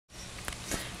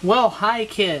Well, hi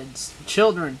kids,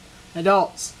 children,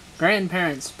 adults,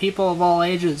 grandparents, people of all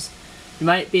ages. You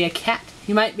might be a cat,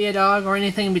 you might be a dog, or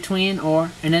anything in between,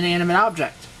 or an inanimate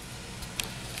object.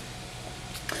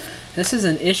 This is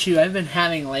an issue I've been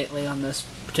having lately on this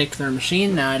particular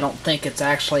machine. Now, I don't think it's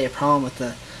actually a problem with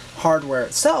the hardware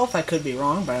itself. I could be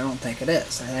wrong, but I don't think it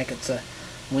is. I think it's a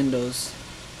Windows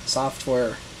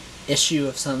software issue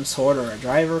of some sort, or a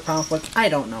driver conflict. I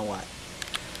don't know what.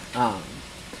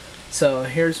 So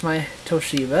here's my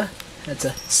Toshiba. It's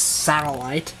a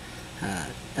satellite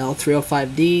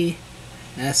L305D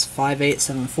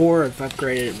S5874. I've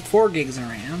upgraded it with 4 gigs of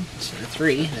RAM instead of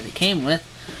 3 that it came with,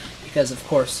 because of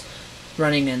course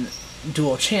running in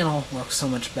dual channel works so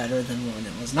much better than when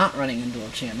it was not running in dual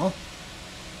channel.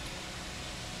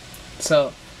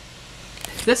 So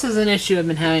this is an issue I've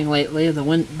been having lately,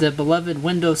 the beloved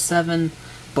Windows 7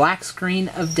 black screen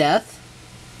of death,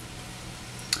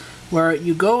 where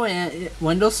you go in,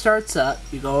 Windows starts up,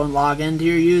 you go and log into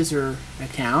your user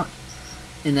account,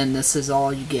 and then this is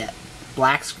all you get.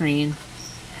 Black screen,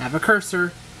 have a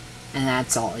cursor, and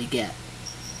that's all you get.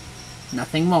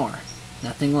 Nothing more,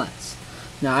 nothing less.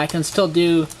 Now I can still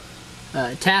do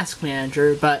Task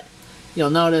Manager, but you'll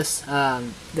notice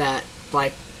that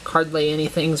like hardly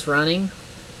anything's running.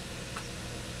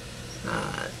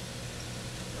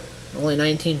 Only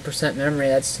 19% memory,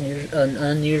 that's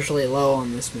unusually low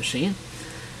on this machine.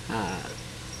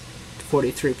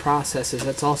 43 processes,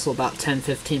 that's also about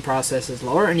 10-15 processes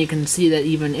lower, and you can see that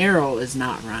even Arrow is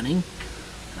not running.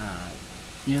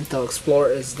 Even though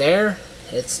Explorer is there,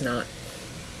 it's not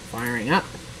firing up.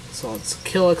 So let's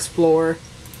kill Explorer,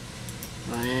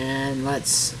 and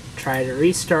let's try to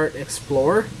restart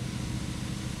Explorer.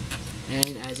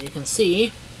 And as you can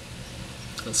see,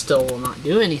 it still will not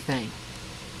do anything.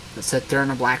 It'll sit there on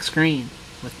a black screen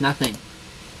with nothing.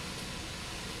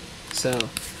 So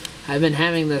I've been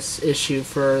having this issue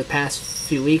for the past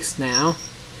few weeks now.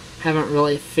 Haven't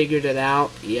really figured it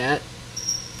out yet,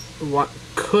 what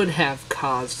could have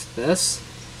caused this.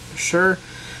 For sure,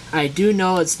 I do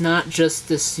know it's not just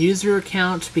this user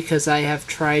account, because I have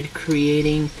tried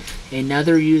creating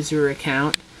another user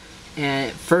account, and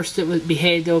at first it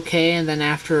behaved okay, and then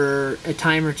after a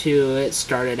time or two it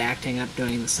started acting up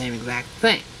doing the same exact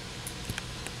thing.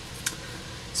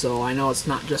 So I know it's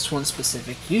not just one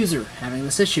specific user having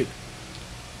this issue.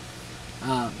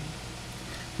 Now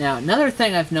another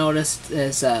thing I've noticed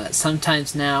is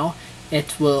sometimes now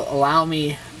it will allow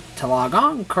me to log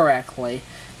on correctly,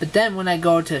 but then when I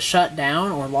go to shut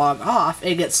down or log off,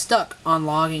 it gets stuck on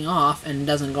logging off and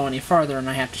doesn't go any further, and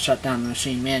I have to shut down the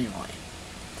machine manually.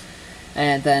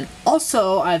 And then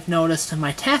also I've noticed in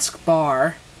my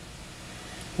taskbar,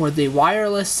 where the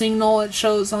wireless signal it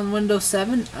shows on Windows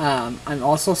 7, I'm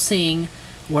also seeing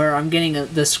where I'm getting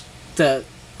the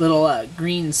little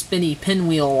green spinny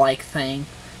pinwheel like thing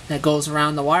that goes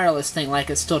around the wireless thing, like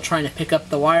it's still trying to pick up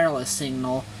the wireless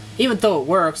signal, even though it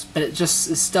works, but it just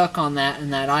is stuck on that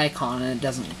and that icon, and it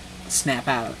doesn't snap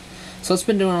out. So it's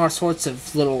been doing all sorts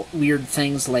of little weird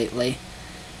things lately.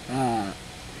 I'm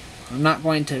not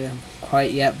going to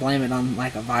quite yet blame it on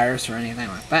like a virus or anything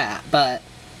like that, but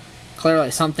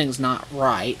clearly something's not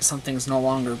right. Something's no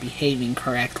longer behaving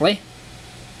correctly.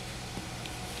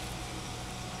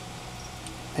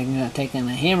 Thinking of taking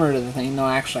a hammer to the thing. No,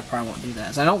 actually I probably won't do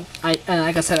that. And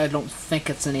like I said, I don't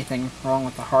think it's anything wrong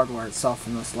with the hardware itself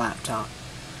in this laptop.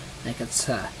 I think it's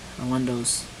a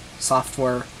Windows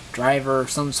software driver or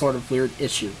some sort of weird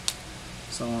issue.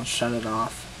 So I'll shut it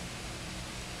off.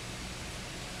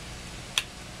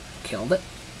 Killed it.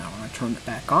 Now I'm going to turn it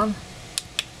back on.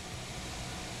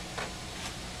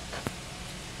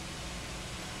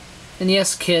 And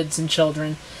yes, kids and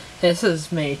children, this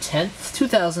is May 10th,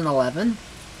 2011,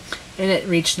 and it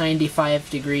reached 95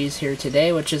 degrees here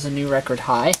today, which is a new record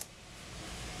high.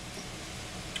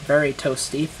 Very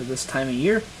toasty for this time of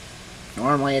year.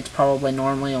 Normally, it's probably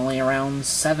only around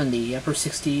 70, upper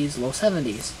 60s, low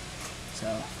 70s.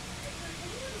 So,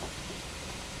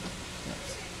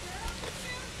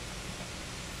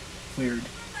 weird.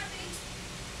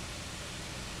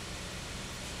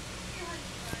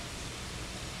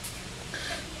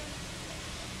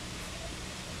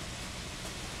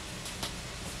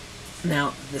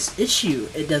 Now, this issue,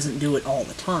 it doesn't do it all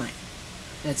the time.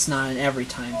 It's not an every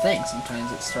time thing.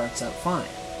 Sometimes it starts out fine.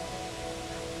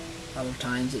 Other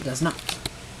times it does not.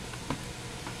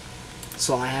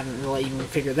 So I haven't really even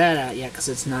figured that out yet, because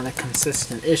it's not a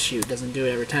consistent issue. It doesn't do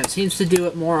it every time. It seems to do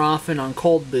it more often on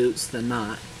cold boots than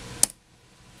not.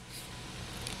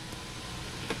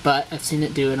 But I've seen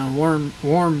it do it on warm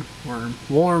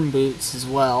boots as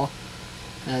well.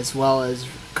 as well as a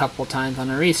couple times on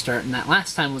a restart, and that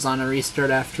last time was on a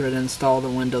restart after it installed a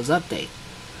Windows update.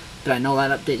 But I know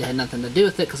that update had nothing to do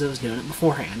with it because it was doing it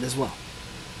beforehand as well.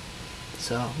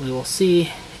 So we will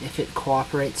see if it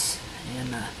cooperates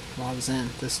and logs in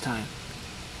this time.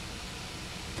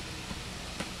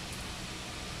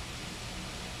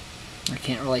 I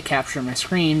can't really capture my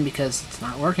screen because it's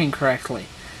not working correctly.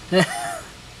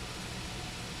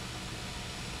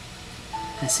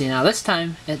 I see now this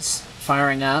time it's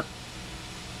firing up.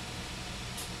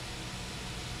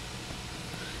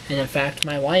 And in fact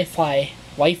my Wi-Fi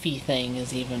thing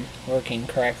is even working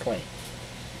correctly.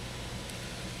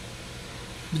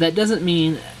 But that doesn't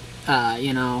mean,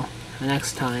 you know, the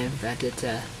next time that it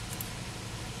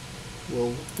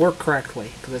will work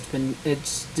correctly, because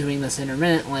it's doing this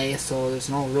intermittently, so there's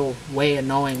no real way of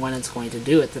knowing when it's going to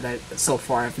do it that so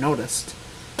far I've noticed.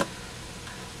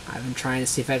 I've been trying to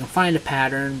see if I can find a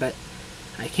pattern, but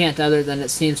I can't, other than it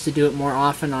seems to do it more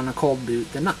often on a cold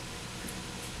boot than not.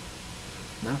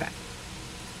 Okay.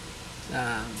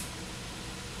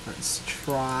 Let's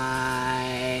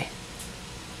try...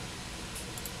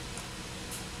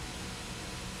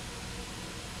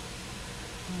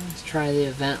 Let's try the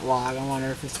event log. I wonder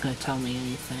if it's going to tell me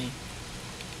anything.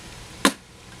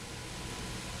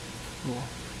 Cool.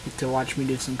 Get to watch me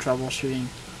do some troubleshooting.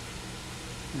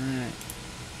 Alright.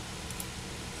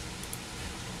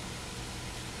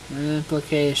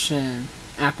 Application.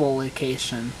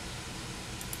 Application.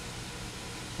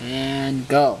 And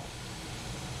go.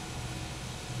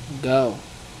 Go.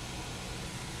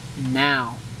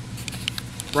 Now.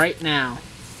 Right now.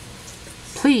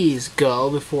 Please go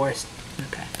before I...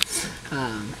 Okay.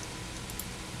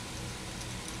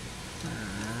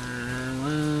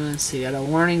 Let's see, got a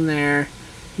warning there.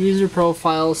 User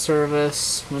profile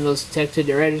service. Windows detected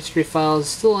your registry file is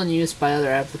still in use by other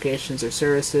applications or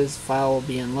services. The file will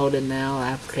be unloaded now.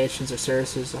 Applications or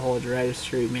services that hold your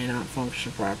registry may not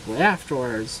function properly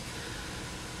afterwards.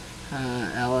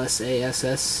 lsass.exe.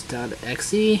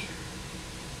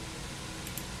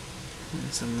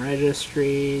 And some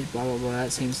registry, blah blah blah.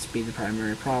 That seems to be the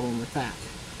primary problem with that.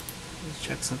 Let's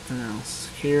check something else.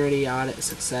 Security, audit,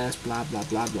 success, blah blah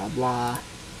blah blah blah.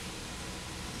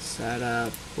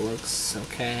 Setup, looks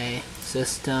okay.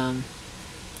 System.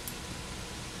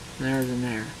 There's an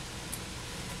error.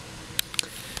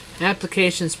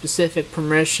 Application specific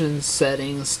permissions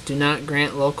settings do not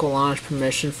grant local launch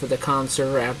permission for the COM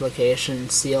server application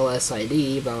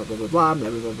CLSID, blah blah blah blah blah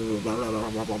blah blah blah blah blah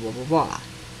blah blah blah blah.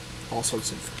 All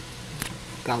sorts of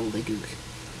gobbledygook.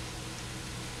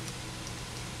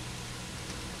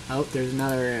 Oh, there's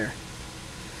another error.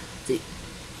 The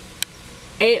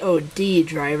AOD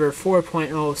driver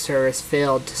 4.0 service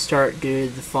failed to start due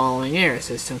to the following error.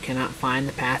 System cannot find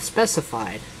the path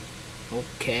specified.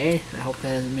 Okay, I hope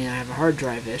that doesn't mean I have a hard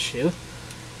drive issue.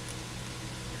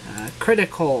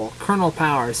 Critical kernel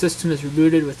power. System is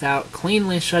rebooted without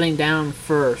cleanly shutting down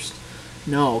first.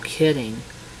 No kidding.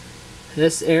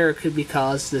 This error could be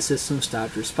caused the system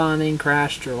stopped responding,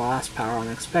 crashed, or lost power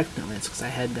unexpectedly. It's because I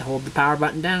had to hold the power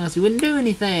button down because it wouldn't do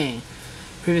anything.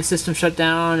 Previous system shut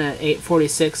down at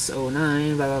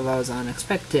 8:46:09, blah blah blah, was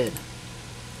unexpected.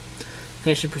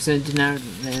 Application percentage denied,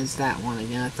 there's that one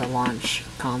again at the launch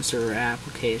COM server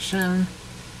application.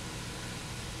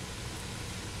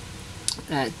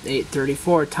 At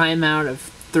 8:34, timeout of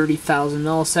 30,000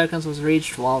 milliseconds was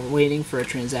reached while waiting for a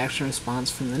transaction response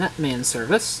from the Netman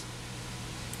service.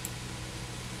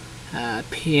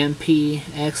 PMP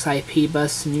XIP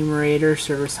bus enumerator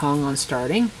service hung on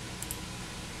starting.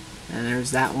 And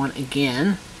there's that one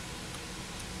again.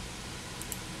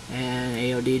 And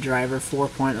AOD driver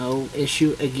 4.0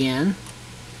 issue again.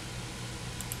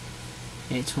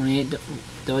 828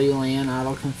 WLAN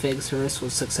auto config service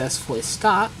was successfully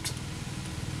stopped.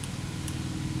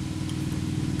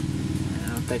 I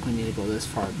don't think we need to go this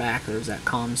far back. There's that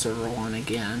COM server one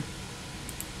again.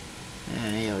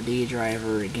 And AOD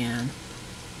driver again.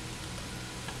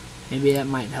 Maybe that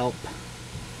might help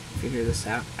figure this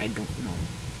out. I don't know.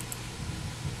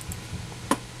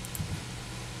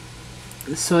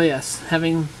 So yes,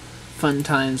 having fun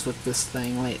times with this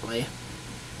thing lately.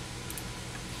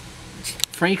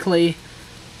 Frankly,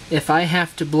 if I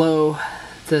have to blow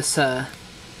this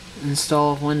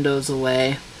install of Windows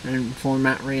away and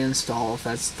format reinstall, if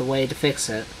that's the way to fix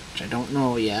it, which I don't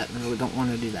know yet, I really don't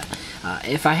want to do that.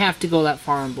 If I have to go that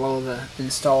far and blow the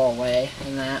install away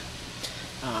and that,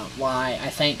 why, I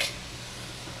think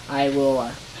I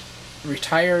will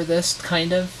retire this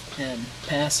kind of and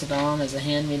pass it on as a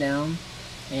hand-me-down,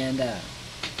 and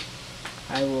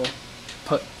I will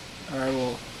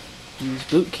use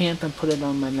Boot Camp and put it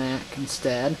on my Mac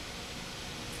instead.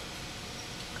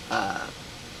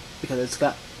 because it's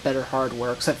got better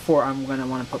hardware, except for I'm going to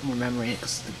want to put more memory in it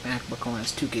because the MacBook only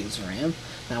has 2 gigs of RAM,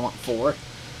 and I want 4.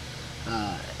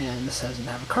 And this doesn't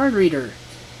have a card reader.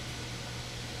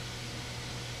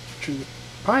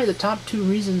 Probably the top 2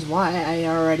 reasons why I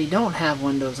already don't have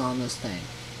Windows on this thing.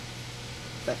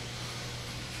 But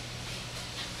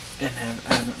and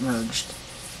haven't merged.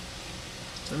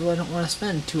 So I really don't want to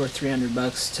spend $200 or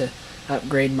 $300 to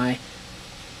upgrade my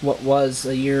what was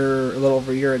a little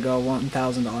over a year ago, $1,000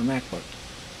 MacBook.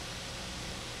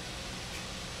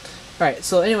 Alright,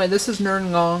 so anyway, this is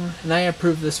NerdGong, and I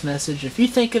approve this message. If you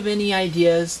think of any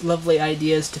ideas, lovely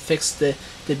ideas to fix the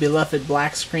beloved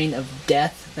black screen of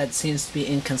death that seems to be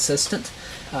inconsistent,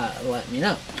 let me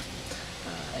know.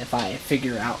 If I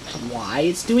figure out why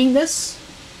it's doing this,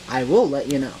 I will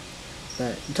let you know.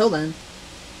 But until then,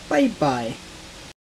 bye-bye.